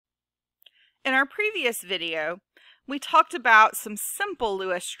In our previous video, we talked about some simple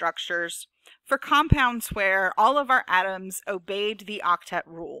Lewis structures for compounds where all of our atoms obeyed the octet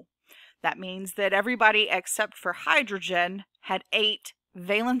rule. That means that everybody except for hydrogen had 8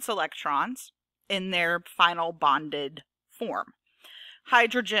 valence electrons in their final bonded form.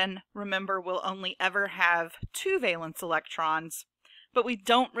 Hydrogen, remember, will only ever have 2 valence electrons, but we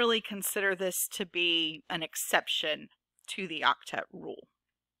don't really consider this to be an exception to the octet rule.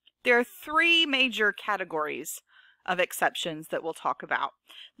 There are 3 major categories of exceptions that we'll talk about.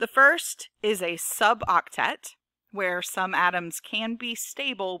 The first is a suboctet, where some atoms can be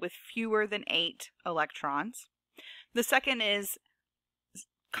stable with fewer than 8 electrons. The second is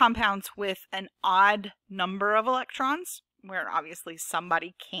compounds with an odd number of electrons, where obviously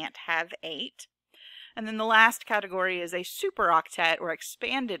somebody can't have 8. And then the last category is a superoctet or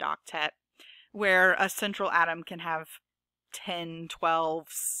expanded octet, where a central atom can have 10, 12,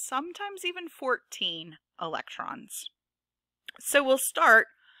 sometimes even 14 electrons. So we'll start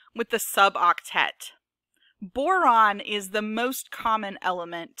with the suboctet. Boron is the most common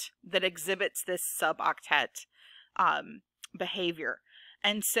element that exhibits this suboctet behavior.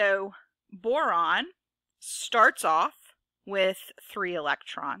 And so boron starts off with 3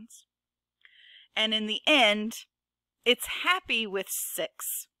 electrons. And in the end, it's happy with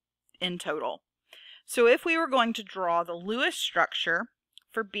 6 in total. So if we were going to draw the Lewis structure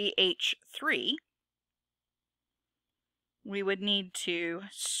for BH3, we would need to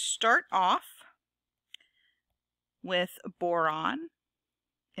start off with boron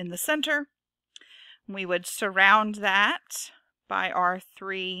in the center. We would surround that by our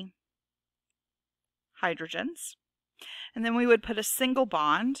 3 hydrogens. And then we would put a single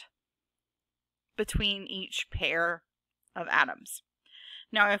bond between each pair of atoms.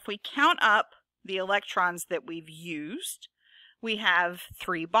 Now, if we count up the electrons that we've used, we have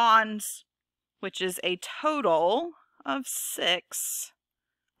 3 bonds, which is a total of 6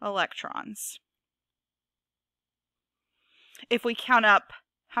 electrons. If we count up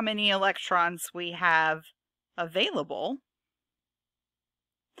how many electrons we have available,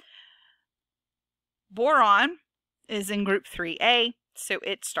 boron is in group 3A, so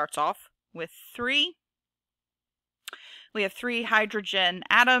it starts off with 3. We have 3 hydrogen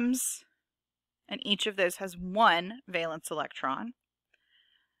atoms, and each of those has 1 valence electron.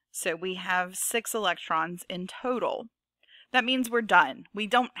 So we have 6 electrons in total. That means we're done. We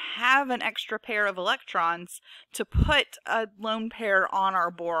don't have an extra pair of electrons to put a lone pair on our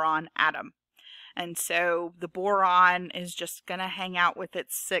boron atom. And so the boron is just going to hang out with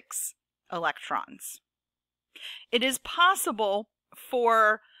its 6 electrons. It is possible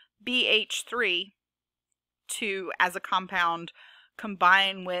for BH3 to, as a compound,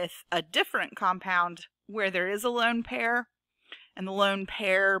 combine with a different compound where there is a lone pair, and the lone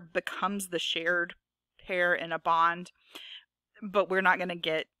pair becomes the shared pair in a bond. But we're not going to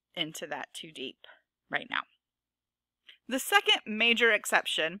get into that too deep right now. The second major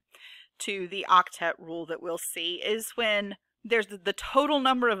exception to the octet rule that we'll see is when there's the total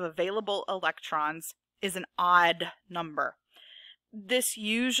number of available electrons is an odd number. This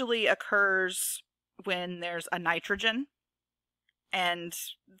usually occurs when there's a nitrogen and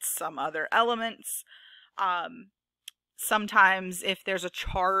some other elements. Sometimes if there's a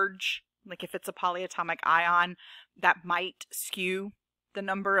charge, like if it's a polyatomic ion, that might skew the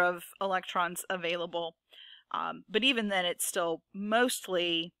number of electrons available. But even then, it's still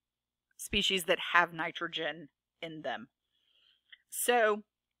mostly species that have nitrogen in them. So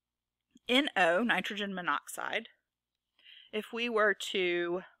NO, nitrogen monoxide, if we were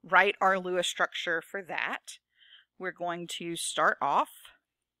to write our Lewis structure for that, we're going to start off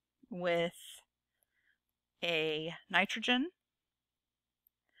with a nitrogen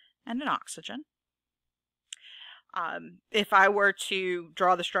and an oxygen. If I were to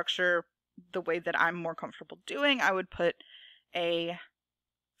draw the structure the way that I'm more comfortable doing, I would put a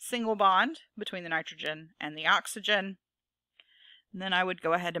single bond between the nitrogen and the oxygen. And then I would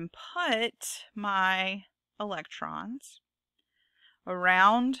go ahead and put my electrons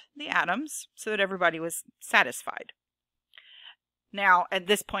around the atoms so that everybody was satisfied. Now, at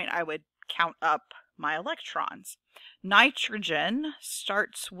this point, I would count up my electrons. Nitrogen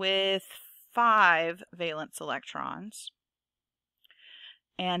starts with 5 valence electrons,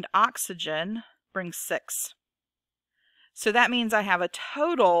 and oxygen brings 6. So that means I have a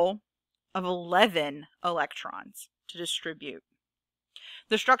total of 11 electrons to distribute.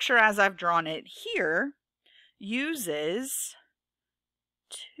 The structure as I've drawn it here uses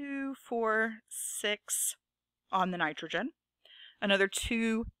 2, 4, 6 on the nitrogen. Another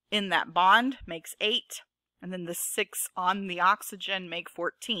 2 in that bond makes 8, and then the 6 on the oxygen make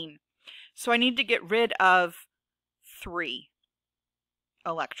 14. So I need to get rid of 3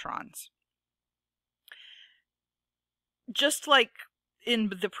 electrons. Just like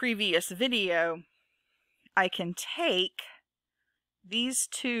in the previous video, I can take these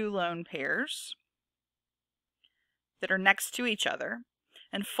 2 lone pairs that are next to each other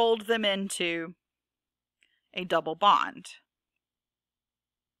and fold them into a double bond.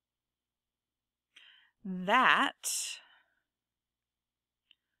 That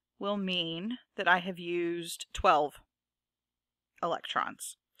will mean that I have used 12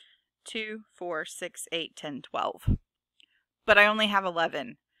 electrons. 2, 4, 6, 8, 10, 12. But I only have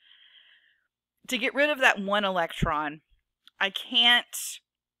 11. To get rid of that 1 electron, I can't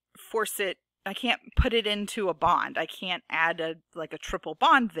force it, I can't put it into a bond. I can't add a triple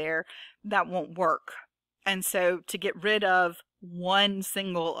bond there. That won't work. And so to get rid of 1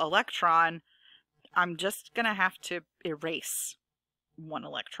 single electron, I'm just going to have to erase 1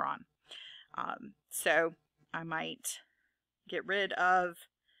 electron. So I might get rid of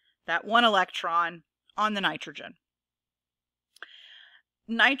that 1 electron on the nitrogen.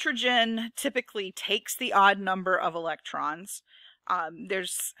 Nitrogen typically takes the odd number of electrons.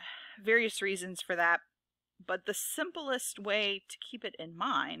 There's various reasons for that, but the simplest way to keep it in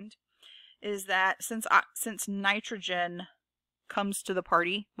mind is that since nitrogen comes to the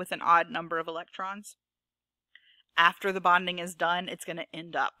party with an odd number of electrons, after the bonding is done, it's going to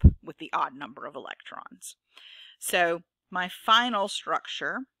end up with the odd number of electrons. So my final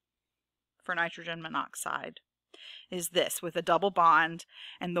structure for nitrogen monoxide is this, with a double bond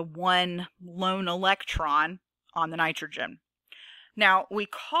and the 1 lone electron on the nitrogen. Now, we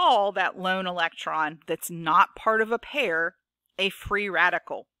call that lone electron that's not part of a pair a free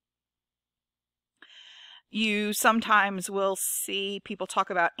radical. You sometimes will see people talk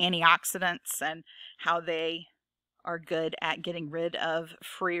about antioxidants and how they are good at getting rid of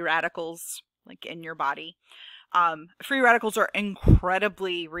free radicals, like in your body. Free radicals are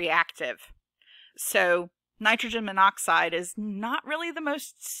incredibly reactive. So nitrogen monoxide is not really the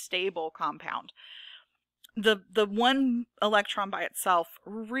most stable compound. The 1 electron by itself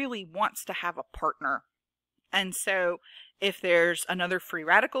really wants to have a partner. And so if there's another free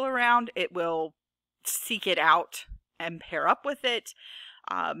radical around, it will seek it out and pair up with it.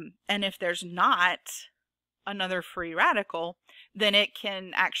 And if there's not another free radical, then it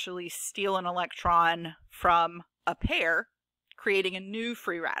can actually steal an electron from a pair, creating a new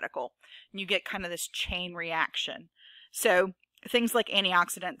free radical. And you get kind of this chain reaction. So things like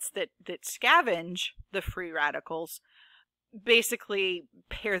antioxidants that scavenge the free radicals basically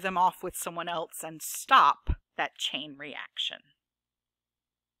pair them off with someone else and stop that chain reaction.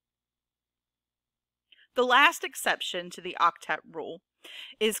 The last exception to the octet rule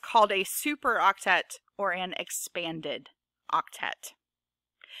is called a superoctet or an expanded octet.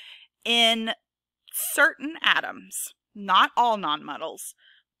 In certain atoms, not all nonmetals,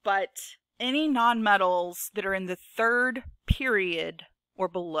 but any nonmetals that are in the 3rd period or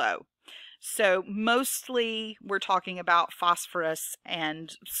below. So mostly we're talking about phosphorus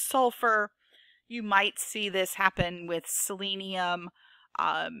and sulfur. You might see this happen with selenium.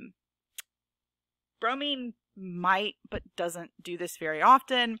 Bromine might, but doesn't do this very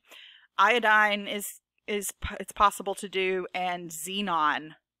often. Iodine it's possible to do, and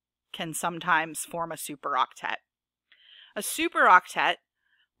xenon can sometimes form a superoctet. A superoctet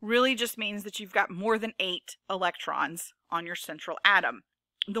really just means that you've got more than 8 electrons on your central atom.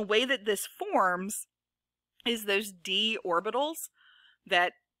 The way that this forms is those d orbitals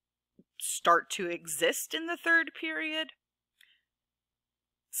that start to exist in the 3rd period.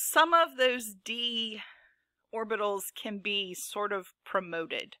 Some of those d orbitals can be sort of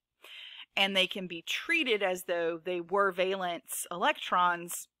promoted, and they can be treated as though they were valence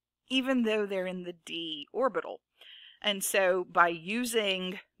electrons, even though they're in the d orbital. And so by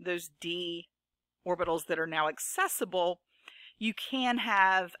using those d orbitals that are now accessible, you can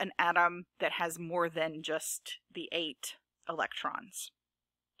have an atom that has more than just the 8 electrons.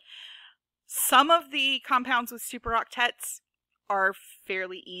 Some of the compounds with superoctets are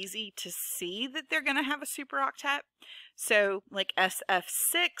fairly easy to see that they're going to have a superoctet. So like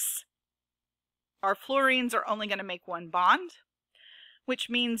SF6, our fluorines are only going to make 1 bond, which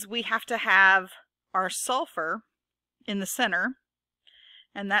means we have to have our sulfur in the center,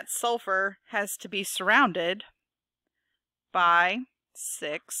 and that sulfur has to be surrounded by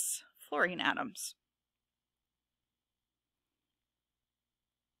 6 fluorine atoms.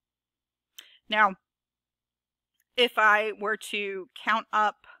 Now, if I were to count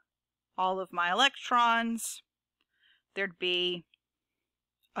up all of my electrons, there'd be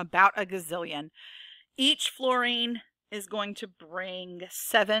about a gazillion. Each fluorine is going to bring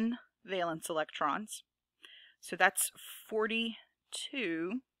 7 valence electrons. So that's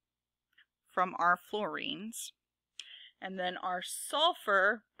 42 from our fluorines. And then our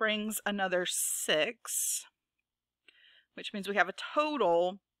sulfur brings another 6, which means we have a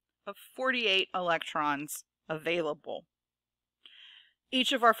total of 48 electrons available.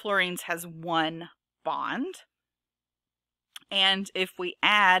 Each of our fluorines has 1 bond. And if we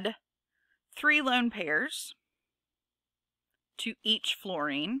add 3 lone pairs to each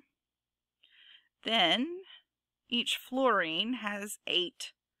fluorine, then each fluorine has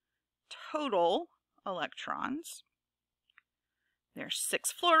 8 total electrons. There's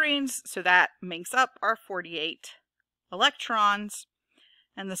 6 fluorines, so that makes up our 48 electrons,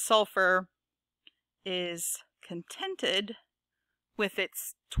 and the sulfur is contented with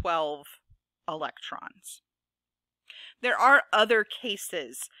its 12 electrons. There are other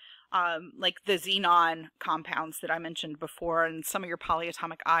cases, like the xenon compounds that I mentioned before and some of your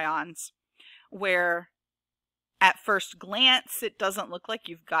polyatomic ions, where at first glance it doesn't look like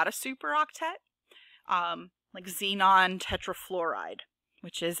you've got a superoctet, like xenon tetrafluoride,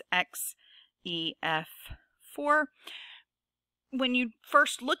 which is XeF4. When you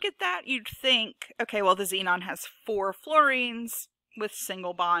first look at that, you'd think, okay, well, the xenon has 4 fluorines with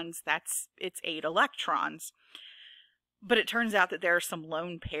single bonds. It's 8 electrons. But it turns out that there are some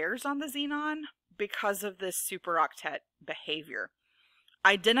lone pairs on the xenon because of this superoctet behavior.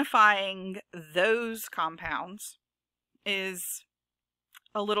 Identifying those compounds is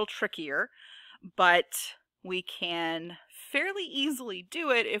a little trickier, but we can fairly easily do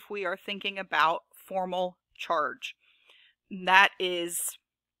it if we are thinking about formal charge. That is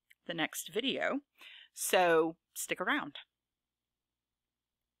the next video, so stick around.